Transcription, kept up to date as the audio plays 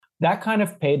That kind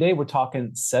of payday, we're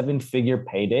talking seven-figure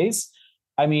paydays.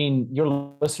 I mean,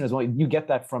 your listeners, well, you get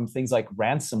that from things like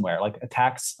ransomware, like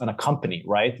attacks on a company,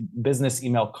 right? Business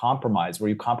email compromise, where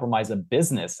you compromise a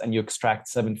business and you extract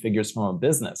seven figures from a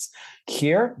business.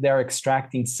 Here, they're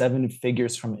extracting seven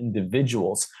figures from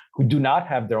individuals who do not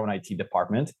have their own IT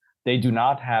department. They do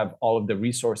not have all of the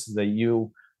resources that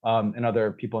you and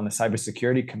other people in the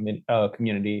cybersecurity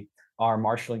community are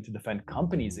marshaling to defend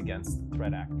companies against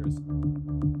threat actors.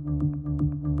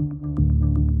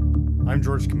 I'm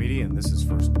George Comedy, and this is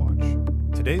First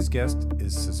Watch. Today's guest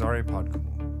is Cesare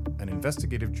Podkumul, an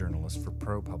investigative journalist for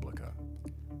ProPublica.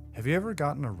 Have you ever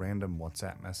gotten a random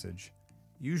WhatsApp message?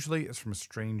 Usually it's from a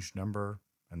strange number,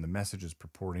 and the message is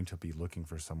purporting to be looking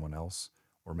for someone else,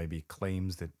 or maybe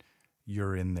claims that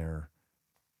you're in their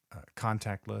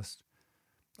contact list.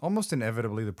 Almost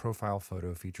inevitably, the profile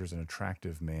photo features an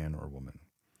attractive man or woman.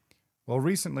 Well,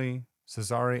 recently,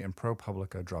 Cesare and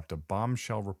ProPublica dropped a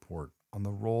bombshell report on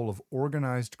the role of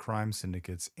organized crime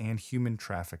syndicates and human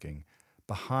trafficking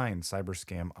behind cyber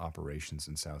scam operations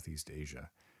in Southeast Asia.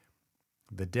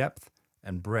 The depth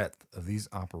and breadth of these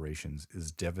operations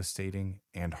is devastating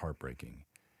and heartbreaking.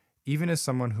 Even as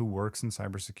someone who works in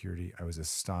cybersecurity, I was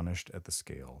astonished at the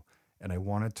scale, and I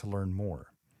wanted to learn more.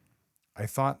 I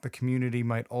thought the community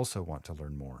might also want to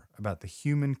learn more about the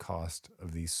human cost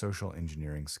of these social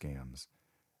engineering scams,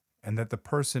 and that the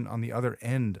person on the other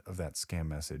end of that scam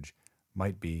message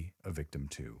might be a victim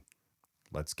too.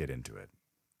 Let's get into it.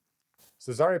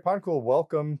 Cesare Podkumul,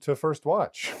 welcome to First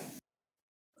Watch.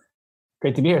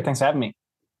 Great to be here. Thanks for having me.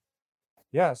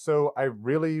 Yeah, so I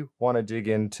really want to dig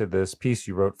into this piece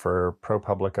you wrote for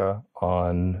ProPublica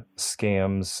on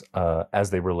scams as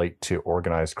they relate to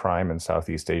organized crime in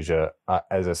Southeast Asia.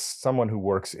 Someone who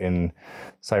works in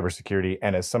cybersecurity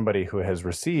and as somebody who has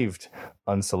received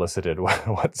unsolicited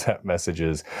WhatsApp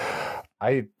messages,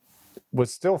 I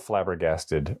was still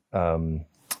flabbergasted.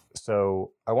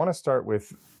 So I want to start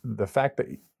with the fact that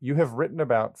you have written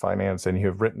about finance and you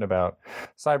have written about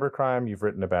cybercrime, you've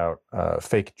written about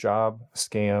fake job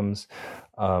scams.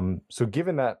 So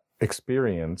given that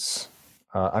experience,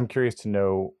 I'm curious to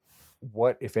know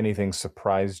what, if anything,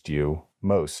 surprised you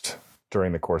most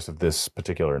during the course of this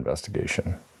particular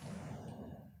investigation.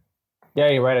 Yeah,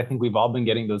 you're right. I think we've all been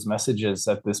getting those messages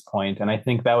at this point. And I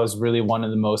think that was really one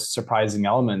of the most surprising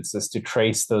elements, is to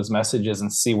trace those messages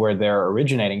and see where they're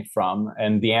originating from.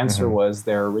 And the answer was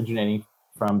they're originating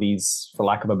from these, for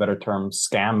lack of a better term,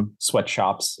 scam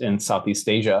sweatshops in Southeast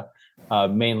Asia,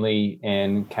 mainly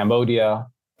in Cambodia,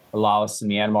 Laos,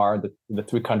 and Myanmar, the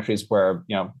three countries where,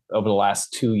 over the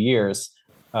last 2 years,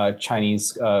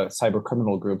 Chinese cyber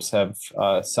criminal groups have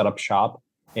set up shop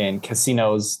in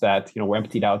casinos that were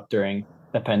emptied out during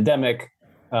the pandemic,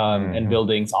 and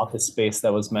buildings, office space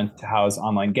that was meant to house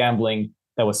online gambling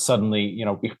that was suddenly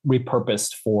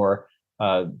repurposed for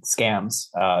scams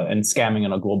and scamming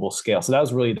on a global scale. So that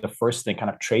was really the first thing, kind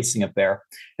of tracing it there.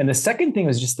 And the second thing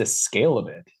was just the scale of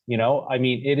it. I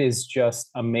mean, it is just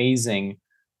amazing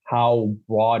how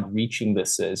broad reaching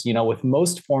this is. With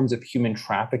most forms of human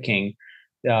trafficking,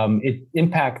 it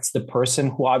impacts the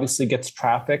person who obviously gets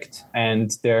trafficked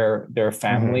and their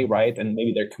family, right? And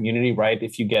maybe their community, right?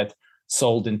 If you get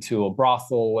sold into a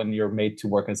brothel and you're made to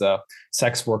work as a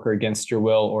sex worker against your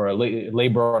will, or a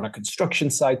laborer on a construction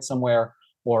site somewhere,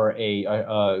 or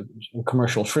a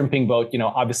commercial shrimping boat,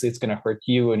 obviously it's going to hurt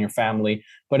you and your family,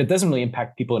 but it doesn't really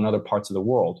impact people in other parts of the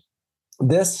world.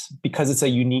 This, because it's a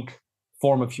unique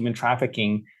form of human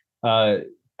trafficking,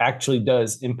 actually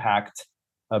does impact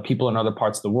people in other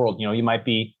parts of the world. You might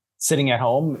be sitting at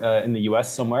home in the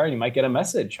US somewhere, and you might get a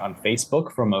message on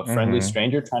Facebook from a friendly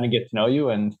stranger trying to get to know you.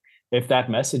 And if that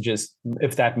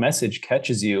message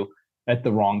catches you at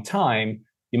the wrong time,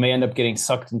 you may end up getting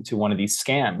sucked into one of these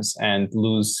scams and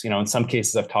lose, in some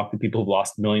cases, I've talked to people who've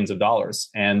lost millions of dollars.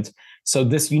 And so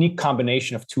this unique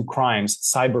combination of two crimes,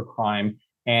 cybercrime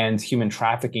and human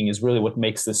trafficking, is really what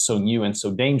makes this so new and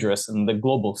so dangerous. And the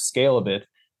global scale of it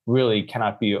really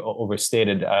cannot be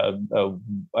overstated.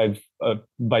 By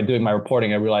doing my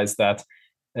reporting, I realized that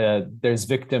there's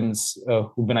victims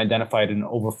who've been identified in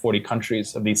over 40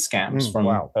 countries of these scams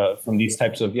from these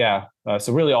types of,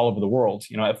 so really all over the world,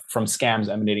 from scams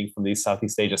emanating from these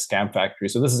Southeast Asia scam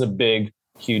factories. So this is a big,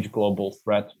 huge global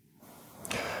threat.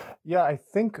 Yeah, I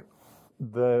think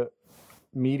the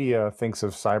media thinks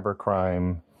of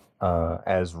cybercrime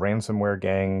as ransomware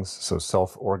gangs, so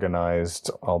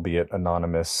self-organized, albeit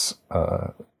anonymous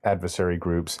adversary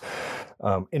groups,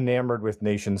 enamored with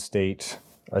nation-state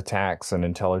attacks and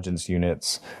intelligence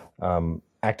units,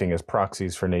 acting as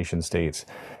proxies for nation states.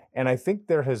 And I think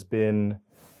there has been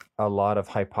a lot of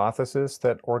hypothesis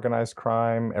that organized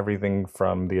crime, everything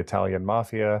from the Italian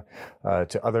mafia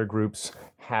to other groups,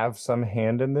 have some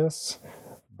hand in this.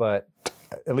 But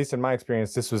at least in my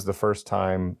experience, this was the first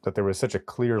time that there was such a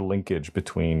clear linkage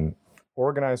between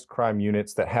organized crime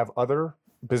units that have other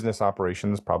business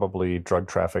operations, probably drug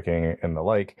trafficking and the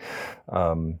like,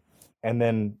 and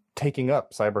then taking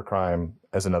up cybercrime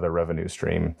as another revenue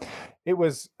stream. It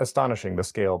was astonishing, the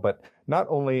scale, but not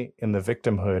only in the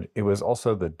victimhood, it was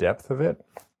also the depth of it.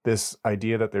 This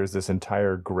idea that there's this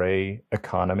entire gray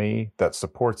economy that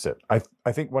supports it.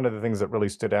 I think one of the things that really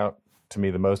stood out to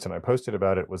me the most, and I posted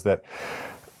about it, was that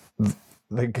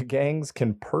the gangs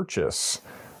can purchase,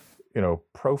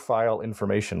 profile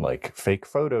information like fake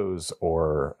photos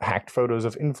or hacked photos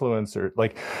of influencers.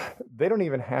 Like, they don't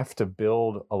even have to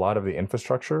build a lot of the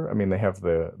infrastructure. I mean, they have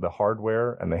the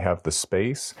hardware and they have the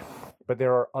space, but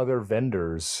there are other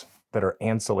vendors that are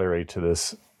ancillary to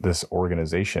this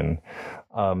organization.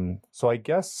 So I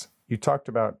guess you talked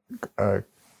about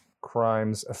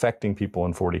crimes affecting people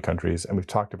in 40 countries, and we've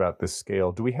talked about this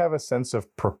scale. Do we have a sense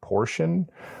of proportion?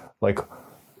 Like,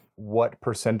 what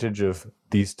percentage of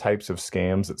these types of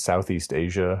scams that Southeast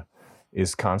Asia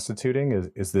is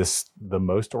constituting? Is this the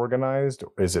most organized?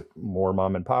 Is it more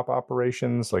mom and pop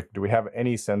operations? Like, do we have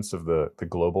any sense of the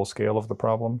global scale of the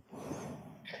problem?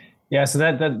 Yeah, so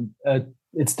that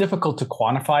it's difficult to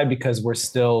quantify because we're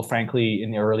still, frankly,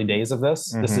 in the early days of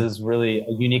this. Mm-hmm. This is really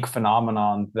a unique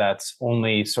phenomenon that's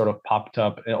only sort of popped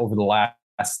up over the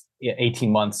last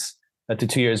 18 months to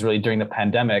 2 years, really, during the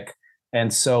pandemic.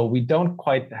 And so we don't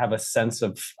quite have a sense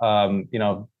of,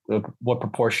 what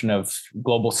proportion of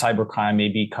global cybercrime may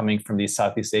be coming from these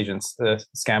Southeast Asian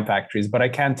scam factories. But I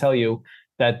can tell you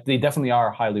that they definitely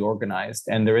are highly organized,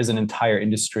 and there is an entire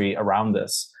industry around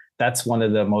this. That's one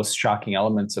of the most shocking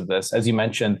elements of this. As you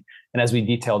mentioned, and as we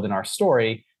detailed in our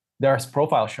story, there are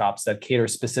profile shops that cater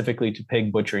specifically to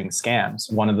pig butchering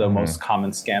scams. One of the most common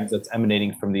scams that's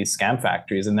emanating from these scam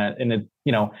factories. And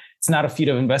it's not a feat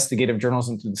of investigative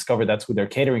journalism to discover that's who they're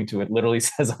catering to. It literally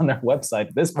says on their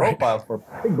website, this profile for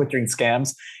pig butchering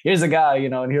scams. Here's a guy,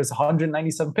 and here's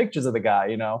 197 pictures of the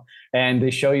guy, and they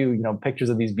show you, pictures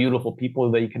of these beautiful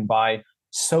people that you can buy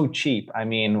so cheap. I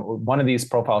mean, one of these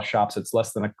profile shops, it's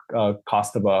less than a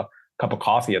cost of a cup of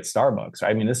coffee at Starbucks.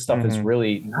 Right? I mean, this stuff is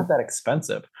really not that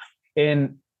expensive.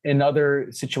 In other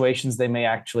situations, they may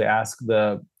actually ask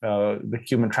the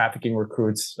human trafficking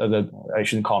recruits. I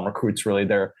shouldn't call them recruits, really.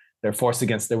 They're forced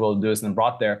against their will to do this and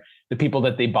brought there. The people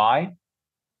that they buy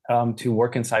to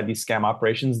work inside these scam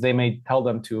operations, they may tell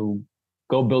them to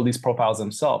go build these profiles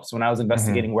themselves. So when I was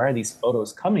investigating where are these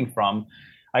photos coming from,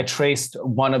 I traced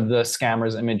one of the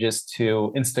scammers' images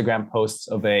to Instagram posts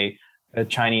of a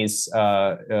Chinese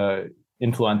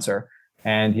influencer.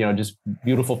 And, just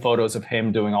beautiful photos of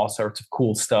him doing all sorts of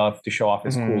cool stuff to show off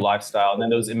his cool lifestyle. And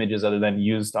then those images are then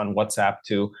used on WhatsApp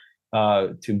to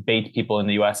bait people in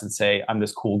the US and say, I'm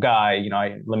this cool guy,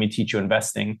 let me teach you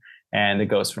investing. And it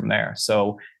goes from there.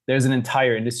 So there's an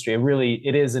entire industry.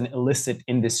 It is an illicit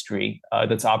industry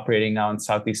that's operating now in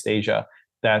Southeast Asia,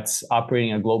 that's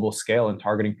operating on a global scale and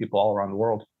targeting people all around the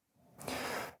world.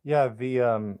 Yeah,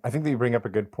 I think that you bring up a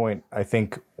good point. I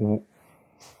think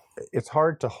it's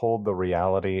hard to hold the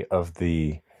reality of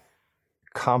the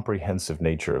comprehensive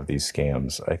nature of these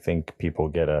scams. I think people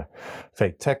get a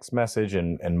fake text message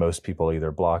and most people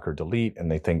either block or delete, and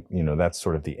they think, that's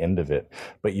sort of the end of it.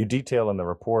 But you detail in the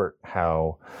report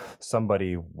how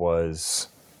somebody was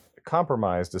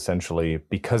compromised essentially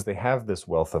because they have this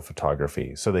wealth of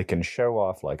photography. So they can show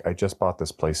off, like, I just bought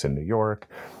this place in New York.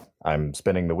 I'm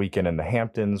spending the weekend in the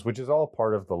Hamptons, which is all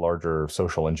part of the larger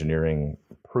social engineering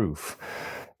proof.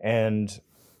 And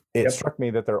it struck me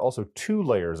that there are also two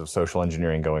layers of social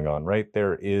engineering going on, right?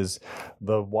 There is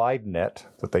the wide net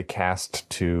that they cast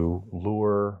to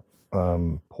lure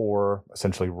poor,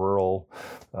 essentially rural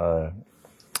farm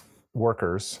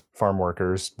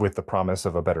workers, with the promise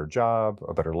of a better job,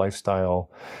 a better lifestyle.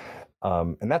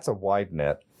 And that's a wide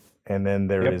net. And then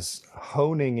there is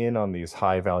honing in on these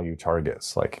high value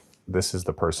targets, like, this is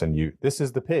the person this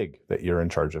is the pig that you're in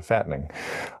charge of fattening.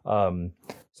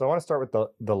 So I want to start with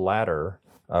the latter,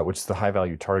 which is the high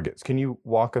value targets. Can you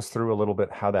walk us through a little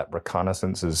bit how that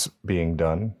reconnaissance is being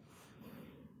done?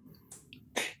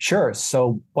 Sure.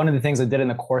 So one of the things I did in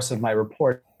the course of my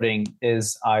reporting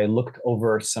is I looked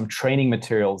over some training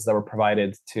materials that are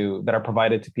provided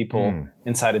to people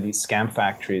inside of these scam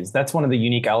factories. That's one of the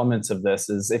unique elements of this,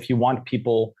 is if you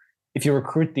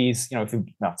recruit these,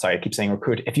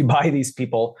 if you buy these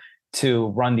people to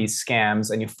run these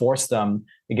scams and you force them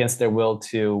against their will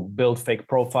to build fake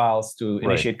profiles, to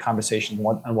initiate conversations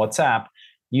on WhatsApp,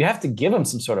 you have to give them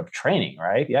some sort of training,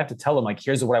 right? You have to tell them like,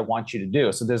 here's what I want you to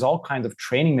do. So there's all kinds of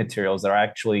training materials that are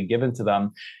actually given to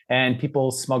them, and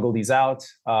people smuggle these out.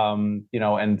 But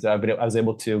I was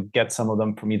able to get some of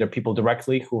them from either people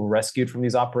directly who were rescued from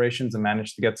these operations and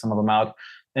managed to get some of them out,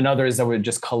 and others that were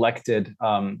just collected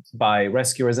by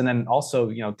rescuers. And then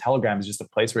also, Telegram is just a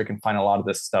place where you can find a lot of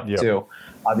this stuff too.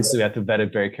 Obviously, we had to vet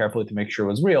it very carefully to make sure it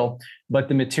was real. But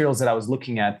the materials that I was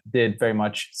looking at did very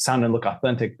much sound and look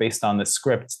authentic based on the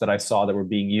scripts that I saw that were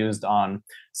being used on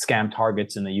scam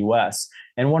targets in the US.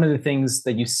 And one of the things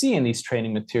that you see in these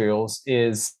training materials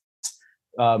is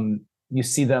you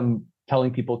see them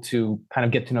telling people to kind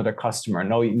of get to know their customer,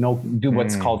 do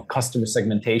what's called customer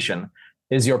segmentation.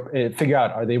 Figure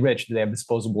out, are they rich? Do they have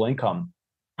disposable income?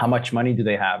 How much money do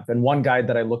they have? And one guide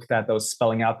that I looked at that was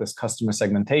spelling out this customer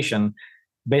segmentation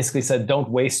basically said, don't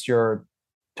waste your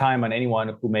time on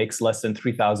anyone who makes less than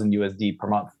 3,000 USD per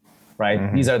month, right?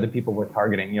 Mm-hmm. These are the people we're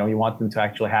targeting. You want them to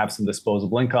actually have some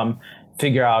disposable income.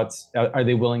 Figure out, are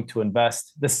they willing to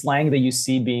invest? The slang that you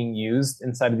see being used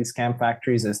inside of these scam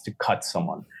factories is to cut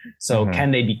someone. So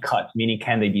can they be cut? Meaning,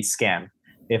 can they be scammed?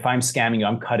 If I'm scamming you,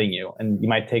 I'm cutting you. And you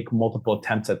might take multiple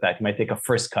attempts at that. You might take a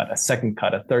first cut, a second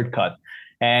cut, a third cut.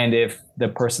 And if the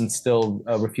person still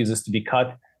refuses to be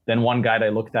cut, then one guide I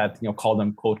looked at, called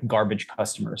them, quote, garbage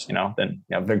customers, then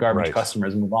they're garbage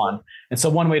customers, move on. And so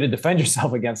one way to defend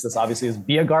yourself against this, obviously, is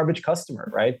be a garbage customer,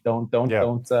 right? Don't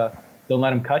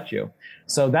let them cut you.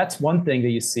 So that's one thing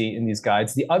that you see in these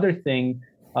guides. The other thing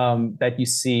that you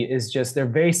see is just they're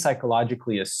very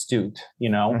psychologically astute.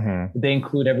 They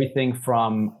include everything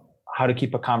from how to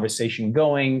keep a conversation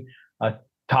going,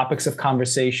 topics of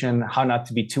conversation, how not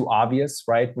to be too obvious,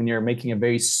 right? When you're making a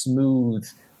very smooth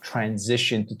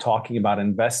transition to talking about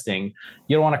investing,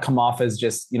 you don't want to come off as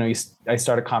just, I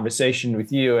start a conversation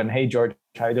with you and, hey, George,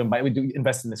 how you doing? We do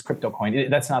invest in this crypto coin.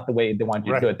 That's not the way they want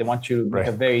you to do it. They want you to make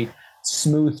a very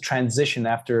smooth transition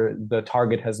after the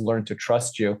target has learned to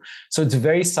trust you. So it's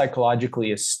very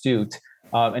psychologically astute.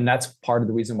 And that's part of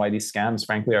the reason why these scams,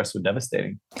 frankly, are so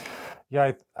devastating.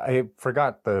 Yeah, I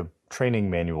forgot the training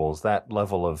manuals, that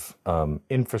level of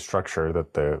infrastructure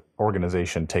that the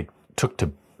organization took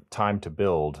to time to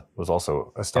build was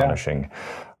also astonishing.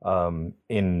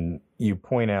 You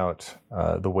point out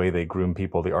the way they groom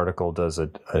people. The article has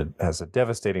a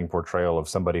devastating portrayal of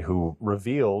somebody who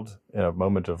revealed in a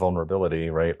moment of vulnerability,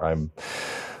 right? I'm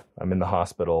in the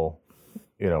hospital,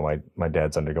 my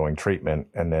dad's undergoing treatment,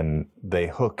 and then they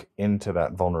hook into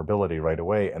that vulnerability right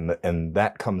away, and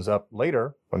that comes up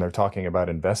later when they're talking about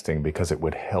investing, because it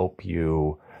would help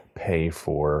you pay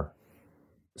for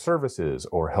services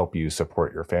or help you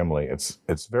support your family.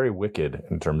 It's very wicked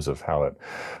in terms of how it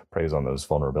preys on those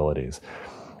vulnerabilities.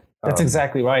 That's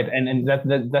exactly right, and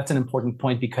that's an important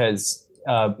point, because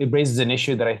it raises an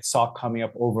issue that I saw coming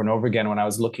up over and over again when I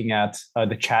was looking at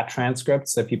the chat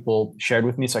transcripts that people shared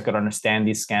with me so I could understand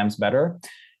these scams better.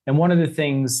 And one of the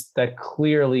things that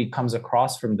clearly comes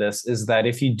across from this is that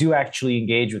if you do actually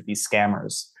engage with these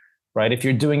scammers, right? If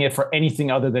you're doing it for anything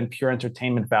other than pure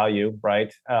entertainment value,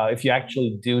 right? If you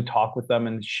actually do talk with them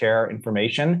and share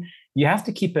information, you have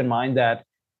to keep in mind that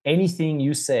anything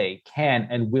you say can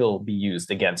and will be used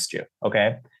against you,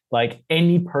 okay? Like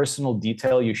any personal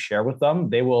detail you share with them,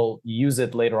 they will use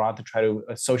it later on to try to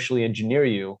socially engineer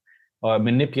you,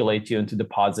 manipulate you into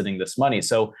depositing this money.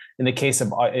 So in the case of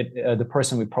the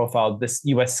person we profiled, this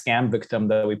US scam victim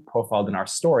that we profiled in our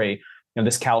story,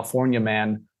 this California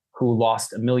man who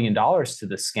lost $1 million to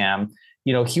this scam,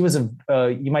 he was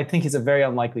you might think he's a very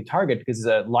unlikely target because he's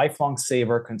a lifelong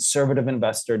saver, conservative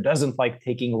investor, doesn't like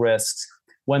taking risks.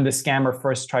 When the scammer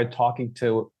first tried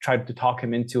to talk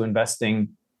him into investing,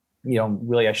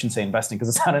 really I shouldn't say investing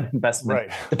because it's not an investment.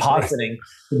 Right. Depositing,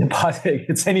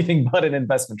 it's anything but an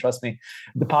investment. Trust me.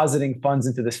 Depositing funds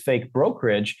into this fake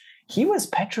brokerage. He was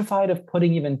petrified of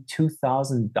putting even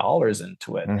 $2,000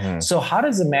 into it. Mm-hmm. So how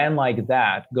does a man like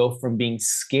that go from being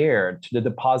scared to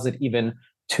deposit even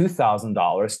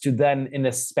 $2,000 to then, in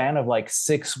a span of like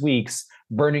 6 weeks,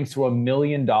 burning through $1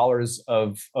 million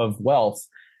of wealth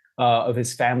of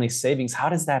his family's savings? How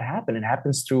does that happen? It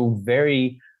happens through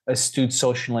very astute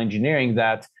social engineering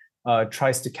that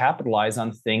tries to capitalize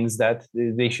on things that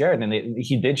they shared. And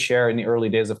he did share in the early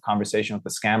days of conversation with the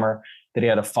scammer that he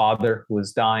had a father who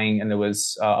was dying, and it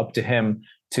was up to him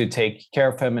to take care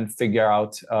of him and figure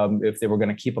out if they were going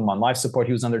to keep him on life support.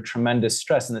 He was under tremendous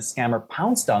stress, and the scammer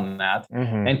pounced on that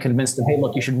and convinced him, hey,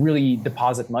 look, you should really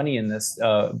deposit money in this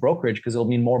brokerage because it'll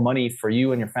mean more money for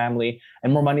you and your family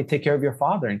and more money to take care of your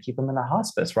father and keep him in a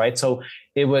hospice, right? So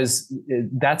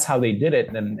that's how they did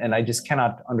it. And I just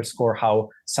cannot underscore how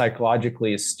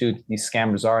psychologically astute these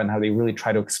scammers are and how they really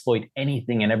try to exploit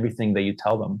anything and everything that you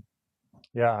tell them.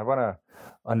 Yeah, I want to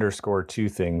underscore two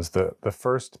things. The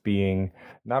first being,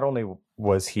 not only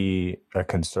was he a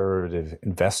conservative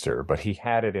investor, but he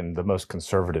had it in the most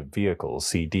conservative vehicles,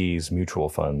 CDs, mutual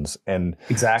funds, and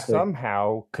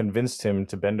somehow convinced him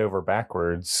to bend over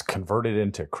backwards, convert it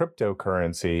into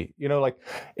cryptocurrency. Like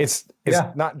it's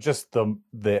not just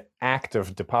the act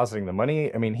of depositing the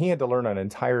money. I mean, he had to learn an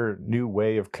entire new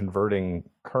way of converting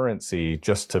currency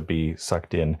just to be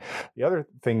sucked in. The other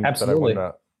thing that I want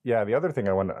to the other thing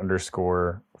I want to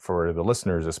underscore for the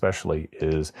listeners especially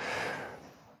is,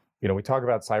 we talk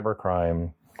about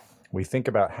cybercrime, we think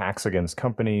about hacks against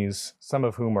companies, some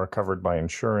of whom are covered by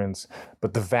insurance,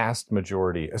 but the vast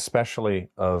majority, especially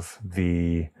of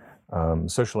the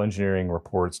social engineering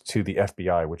reports to the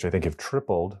FBI, which I think have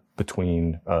tripled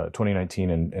between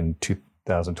 2019 and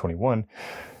 2021,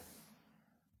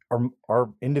 are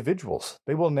individuals.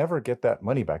 They will never get that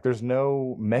money back. There's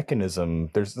no mechanism.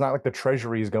 It's not like the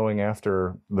Treasury is going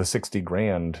after the 60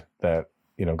 grand that,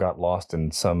 got lost in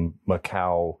some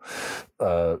Macau,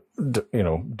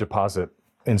 deposit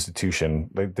institution.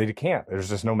 They can't. There's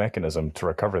just no mechanism to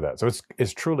recover that. So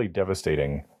it's truly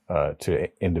devastating to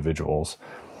individuals.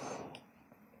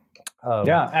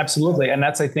 Yeah, absolutely. And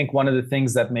that's, I think, one of the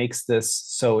things that makes this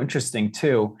so interesting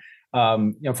too.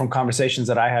 From conversations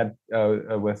that I had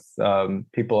with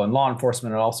people in law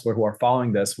enforcement and elsewhere who are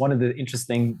following this, one of the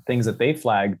interesting things that they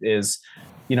flagged is,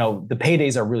 the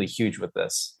paydays are really huge with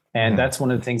this. And that's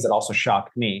one of the things that also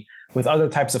shocked me. With other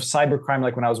types of cybercrime,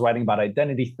 like when I was writing about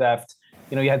identity theft,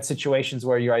 you had situations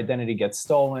where your identity gets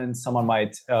stolen. Someone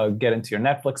might get into your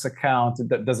Netflix account.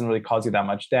 That doesn't really cause you that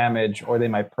much damage, or they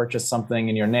might purchase something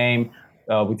in your name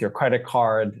with your credit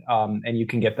card, and you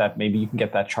can get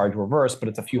that charge reversed, but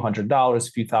it's a few $100s,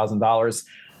 a few $1,000s.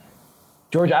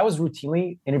 George, I was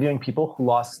routinely interviewing people who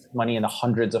lost money in the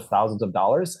hundreds of thousands of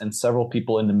dollars and several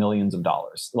people in the millions of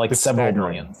dollars, like several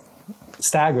millions.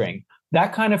 Staggering.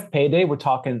 That kind of payday, we're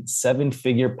talking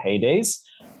 7-figure paydays.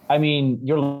 I mean,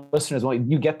 your listeners,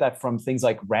 you get that from things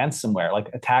like ransomware, like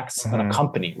attacks on a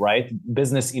company, right?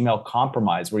 Business email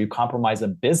compromise, where you compromise a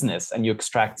business and you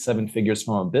extract 7 figures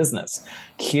from a business.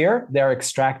 Here, they're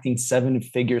extracting 7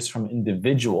 figures from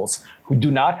individuals who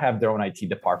do not have their own IT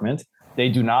department. They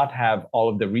do not have all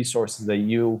of the resources that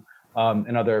you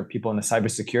and other people in the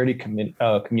cybersecurity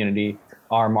community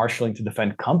are marshaling to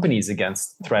defend companies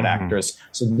against threat actors.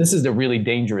 So this is the really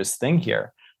dangerous thing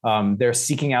here. They're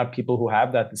seeking out people who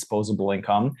have that disposable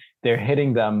income. They're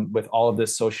hitting them with all of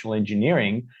this social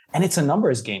engineering, and it's a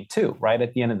numbers game too, right?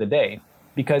 At the end of the day,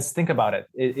 because think about it.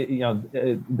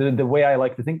 The way I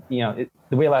like to think,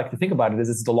 about it is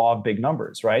it's the law of big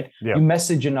numbers, right? Yeah. You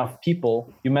message enough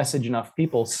people,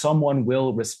 someone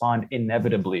will respond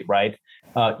inevitably, right?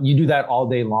 You do that all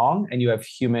day long, and you have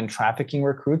human trafficking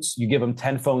recruits. You give them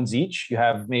 10 phones each. You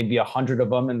have maybe 100 of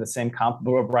them in the same comp,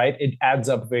 right? It adds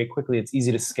up very quickly. It's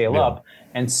easy to scale up,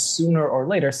 and sooner or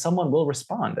later, someone will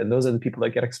respond, and those are the people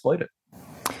that get exploited.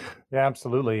 Yeah,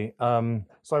 absolutely.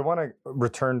 So I want to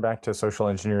return back to social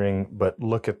engineering, but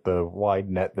look at the wide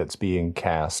net that's being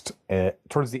cast.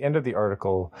 Towards the end of the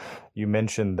article, you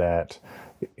mentioned that,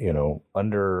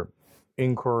 under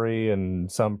inquiry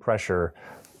and some pressure,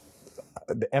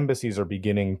 the embassies are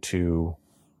beginning to,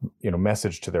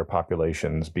 message to their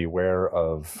populations, beware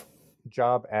of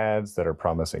job ads that are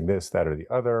promising this, that, or the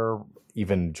other,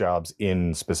 even jobs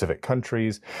in specific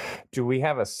countries. Do we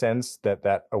have a sense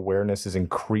that awareness is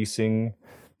increasing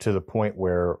to the point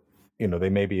where, they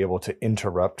may be able to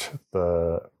interrupt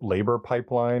the labor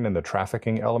pipeline and the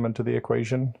trafficking element of the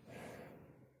equation?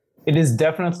 It is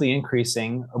definitely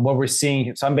increasing. What we're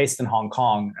seeing, so I'm based in Hong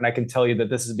Kong, and I can tell you that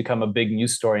this has become a big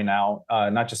news story now,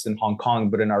 not just in Hong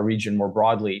Kong, but in our region more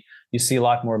broadly. You see a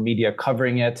lot more media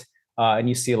covering it, and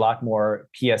you see a lot more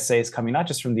PSAs coming, not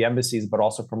just from the embassies, but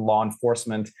also from law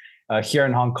enforcement. Here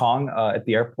in Hong Kong, at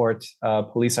the airport,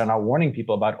 police are now warning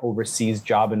people about overseas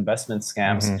job investment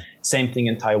scams. Same thing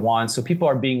in Taiwan. So people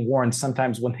are being warned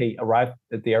sometimes when they arrive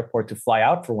at the airport to fly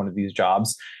out for one of these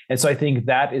jobs. And so I think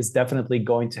that is definitely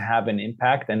going to have an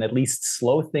impact and at least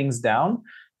slow things down.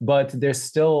 But there's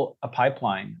still a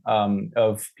pipeline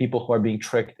of people who are being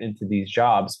tricked into these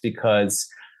jobs because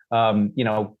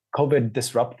COVID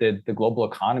disrupted the global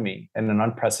economy in an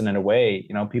unprecedented way.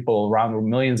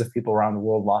 Millions of people around the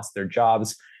world lost their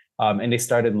jobs, and they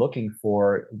started looking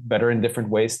for better and different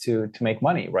ways to make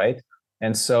money, right?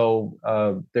 And so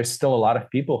there's still a lot of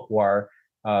people who are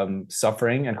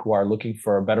suffering and who are looking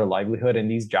for a better livelihood. And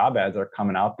these job ads are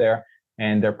coming out there,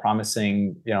 and they're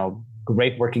promising,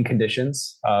 great working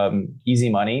conditions, easy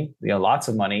money, lots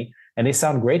of money. And they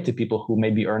sound great to people who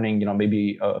may be earning,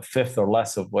 maybe a fifth or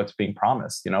less of what's being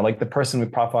promised. Like the person we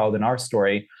profiled in our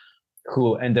story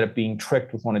who ended up being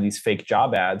tricked with one of these fake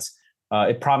job ads.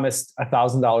 It promised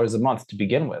 $1,000 a month to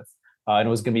begin with, and it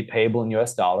was going to be payable in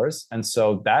US dollars. And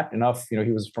so that enough, he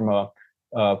was from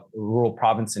a rural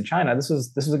province in China. This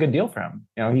was a good deal for him.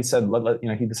 He said,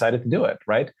 he decided to do it,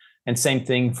 right? And same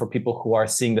thing for people who are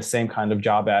seeing the same kind of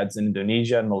job ads in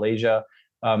Indonesia and Malaysia.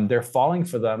 They're falling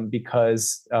for them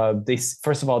because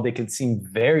first of all, they can seem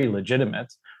very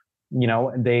legitimate.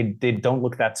 They don't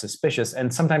look that suspicious.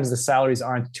 And sometimes the salaries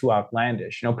aren't too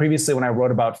outlandish. Previously when I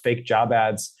wrote about fake job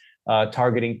ads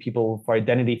targeting people for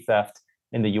identity theft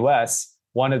in the US,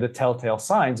 one of the telltale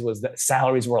signs was that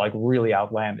salaries were like really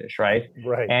outlandish, right?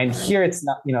 Right. And here it's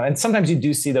not, and sometimes you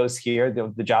do see those here,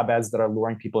 the job ads that are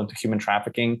luring people into human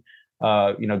trafficking,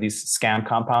 these scam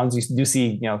compounds. You do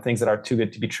see, things that are too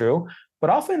good to be true, but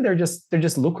often they're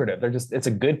just lucrative. It's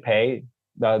a good pay.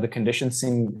 The conditions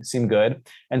seem good.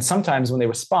 And sometimes when they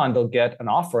respond, they'll get an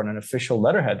offer on an official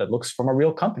letterhead that looks from a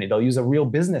real company. They'll use a real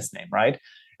business name, right?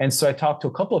 And so I talked to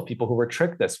a couple of people who were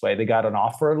tricked this way. They got an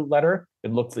offer letter.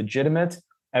 It looked legitimate.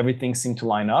 Everything seemed to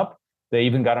line up. They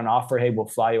even got an offer, hey, we'll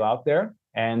fly you out there.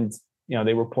 And,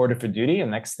 they reported for duty.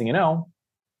 And next thing you know,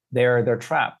 they're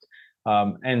trapped.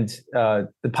 The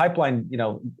pipeline,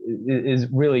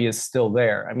 is still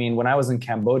there. I mean, when I was in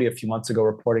Cambodia a few months ago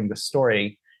reporting the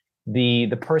story, the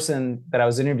person that I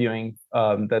was interviewing,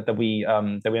 that we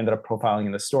ended up profiling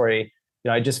in the story,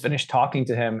 I just finished talking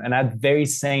to him. And that very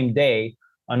same day,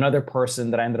 another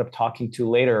person that I ended up talking to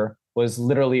later was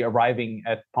literally arriving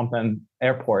at Phnom Penh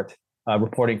Airport,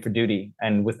 reporting for duty.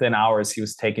 And within hours, he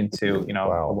was taken to,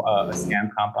 Wow. a scam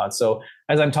compound. So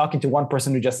as I'm talking to one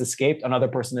person who just escaped, another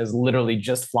person is literally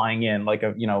just flying in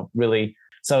really.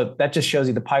 So that just shows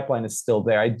you the pipeline is still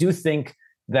there. I do think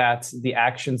that the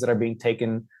actions that are being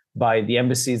taken by the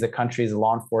embassies, the countries, the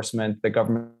law enforcement, the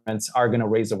governments are going to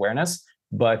raise awareness.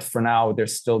 But for now,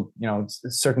 there's still, a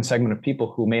certain segment of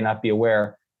people who may not be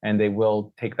aware, and they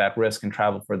will take that risk and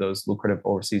travel for those lucrative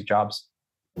overseas jobs.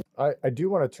 I do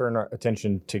want to turn our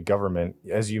attention to government.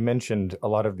 As you mentioned, a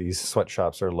lot of these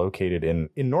sweatshops are located in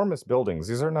enormous buildings.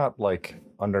 These are not like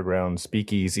underground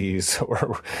speakeasies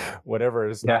or whatever.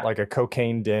 It's not like a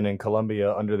cocaine den in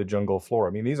Colombia under the jungle floor.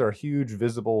 I mean, these are huge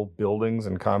visible buildings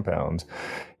and compounds.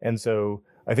 And so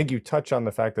I think you touch on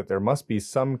the fact that there must be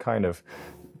some kind of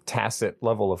tacit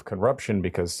level of corruption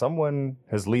because someone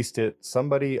has leased it,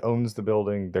 somebody owns the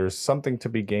building, there's something to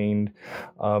be gained.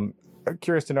 I'm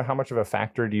curious to know how much of a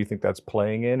factor do you think that's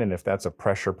playing in, and if that's a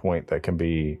pressure point that can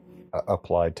be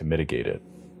applied to mitigate it?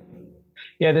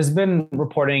 Yeah, there's been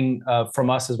reporting from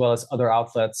us as well as other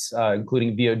outlets,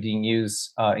 including VOD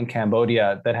News in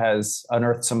Cambodia, that has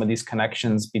unearthed some of these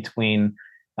connections between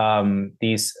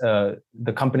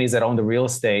the companies that own the real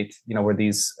estate, where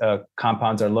these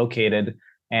compounds are located.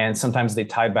 And sometimes they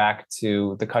tie back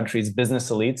to the country's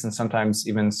business elites and sometimes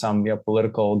even some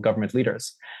political government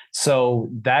leaders. So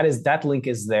that link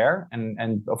is there.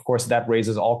 And of course, that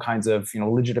raises all kinds of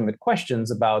legitimate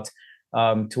questions about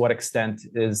to what extent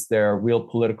is there real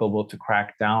political will to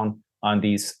crack down on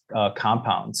these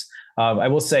compounds. I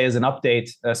will say as an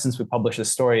update, since we published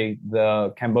this story,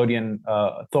 the Cambodian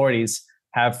authorities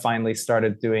have finally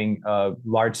started doing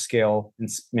large scale,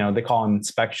 they call them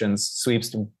inspections, sweeps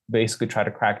to basically try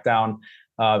to crack down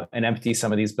and empty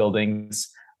some of these buildings.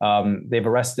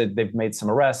 They've made some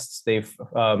arrests. They've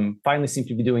finally seem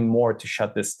to be doing more to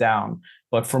shut this down.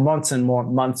 But for months and more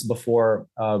months before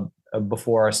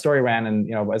our story ran,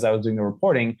 and as I was doing the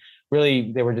reporting,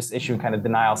 really they were just issuing kind of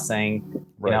denial, saying,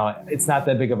 it's not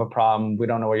that big of a problem. We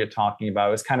don't know what you're talking about.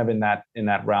 It was kind of in that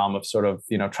realm of sort of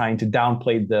trying to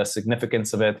downplay the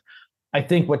significance of it. I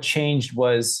think what changed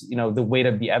was the weight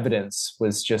of the evidence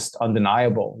was just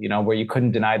undeniable. Where you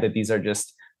couldn't deny that these are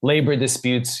just labor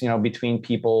disputes, between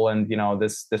people, and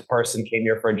this person came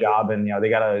here for a job, and they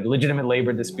got a legitimate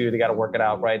labor dispute. They got to work it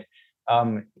out, right?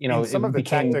 Some of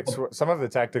the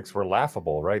tactics were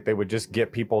laughable, right? They would just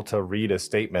get people to read a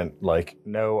statement like,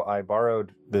 "No, I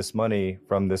borrowed this money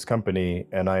from this company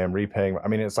and I am repaying." I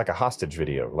mean, it's like a hostage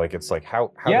video. Like, it's like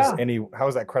how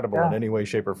is that credible in any way,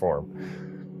 shape, or form?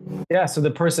 Yeah. So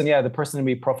the person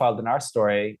we profiled in our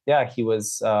story, he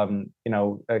was,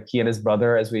 he and his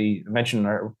brother, as we mentioned in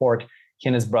our report, he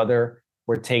and his brother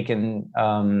were taken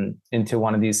into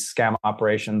one of these scam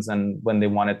operations, and when they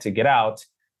wanted to get out,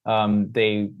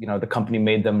 the company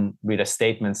made them read a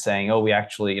statement saying, "Oh, we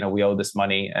actually, we owe this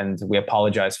money, and we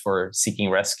apologize for seeking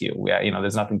rescue.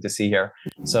 There's nothing to see here."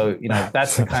 So,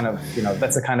 that's the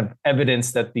kind of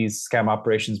evidence that these scam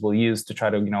operations will use to try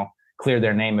to, clear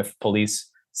their name if police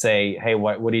say, "Hey,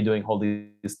 what are you doing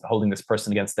holding this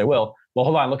person against their will?" Well,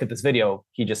 hold on, look at this video.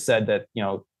 He just said that,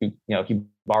 he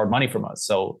borrowed money from us.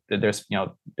 So there's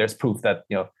proof that,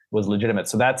 it was legitimate.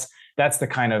 So that's the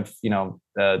kind of,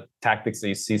 tactics that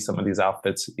you see some of these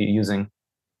outfits using.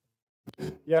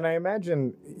 Yeah, and I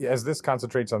imagine as this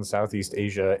concentrates on Southeast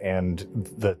Asia and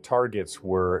the targets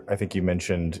were, I think you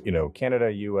mentioned,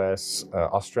 Canada, US,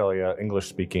 Australia,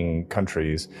 English-speaking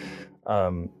countries,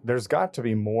 there's got to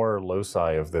be more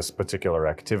loci of this particular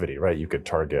activity, right? You could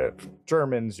target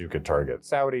Germans, you could target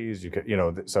Saudis, you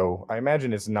could, so I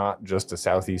imagine it's not just a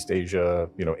Southeast Asia,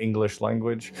 English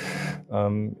language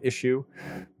issue.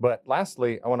 But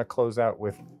lastly, I want to close out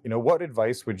with, what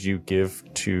advice would you give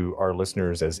to our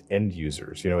listeners as end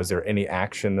users? Is there any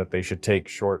action that they should take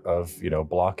short of,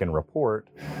 block and report?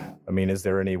 I mean, is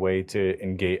there any way to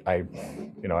engage? I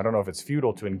don't know if it's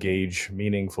futile to engage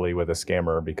meaningfully with a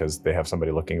scammer because they have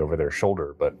somebody looking over their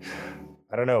shoulder, but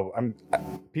I don't know.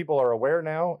 People are aware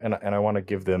now, and I want to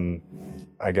give them,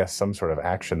 I guess, some sort of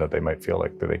action that they might feel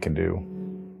like that they can do.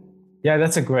 Yeah,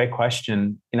 that's a great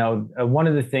question. One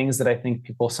of the things that I think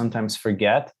people sometimes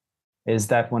forget is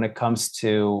that when it comes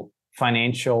to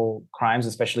financial crimes,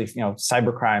 especially,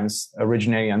 cyber crimes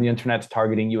originating on the internet,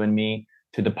 targeting you and me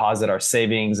to deposit our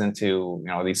savings into,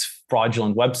 these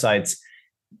fraudulent websites,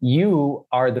 you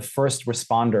are the first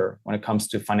responder when it comes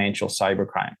to financial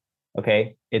cybercrime.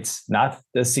 Okay. It's not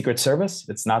the Secret Service.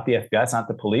 It's not the FBI. It's not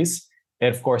the police.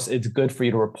 And of course, it's good for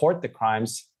you to report the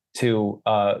crimes to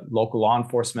local law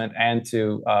enforcement and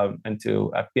to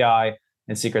FBI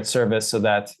and Secret Service so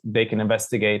that they can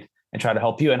investigate and try to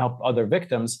help you and help other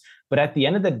victims. But at the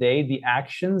end of the day, the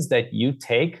actions that you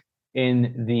take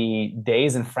in the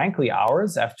days and frankly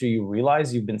hours after you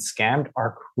realize you've been scammed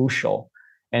are crucial.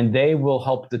 And they will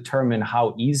help determine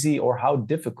how easy or how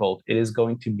difficult it is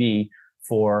going to be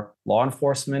for law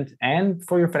enforcement and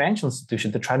for your financial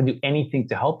institution to try to do anything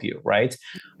to help you, right?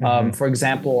 Mm-hmm. For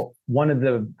example, one of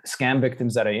the scam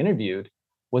victims that I interviewed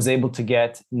was able to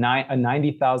get a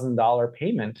 $90,000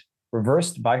 payment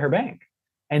reversed by her bank.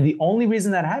 And the only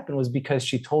reason that happened was because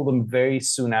she told them very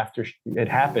soon after it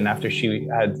happened, after she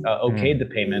had okayed the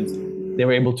payment, they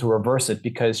were able to reverse it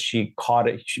because she caught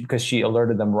it, because she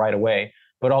alerted them right away.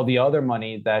 But all the other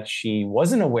money that she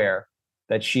wasn't aware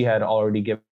that she had already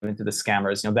given to the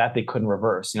scammers, that they couldn't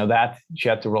reverse, that she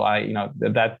had to rely,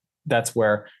 that's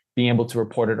where being able to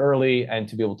report it early and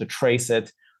to be able to trace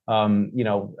it,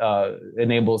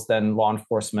 enables then law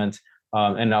enforcement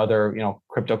and other,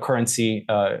 cryptocurrency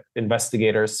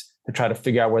investigators to try to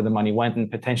figure out where the money went and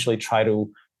potentially try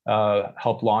to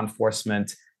help law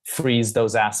enforcement freeze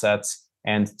those assets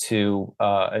and to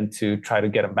try to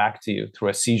get them back to you through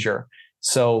a seizure.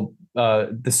 So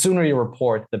the sooner you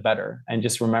report, the better. And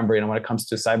just remember, when it comes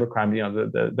to cybercrime,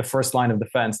 the first line of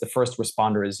defense, the first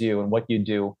responder is you, and what you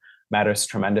do matters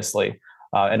tremendously.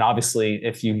 And obviously,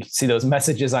 if you see those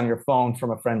messages on your phone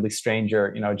from a friendly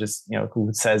stranger,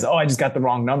 who says, "Oh, I just got the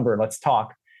wrong number, let's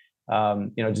talk,"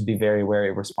 just be very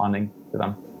wary of responding to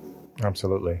them.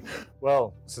 Absolutely.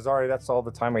 Well, Cesare, that's all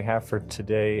the time we have for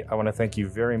today. I want to thank you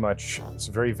very much. It's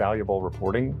very valuable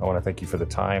reporting. I want to thank you for the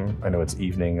time. I know it's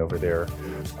evening over there.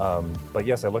 But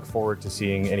yes, I look forward to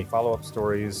seeing any follow-up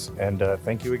stories. And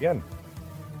thank you again.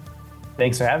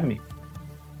 Thanks for having me.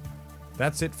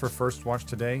 That's it for First Watch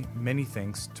today. Many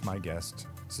thanks to my guest,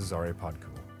 Cesare Podcool.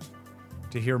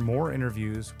 To hear more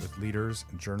interviews with leaders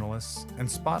and journalists and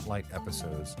spotlight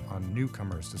episodes on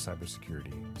newcomers to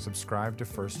cybersecurity, subscribe to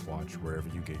First Watch wherever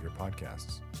you get your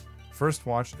podcasts. First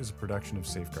Watch is a production of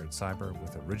Safeguard Cyber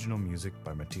with original music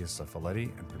by Matthias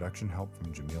Safaletti and production help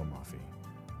from Jamil Mafi.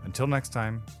 Until next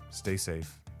time, stay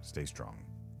safe, stay strong.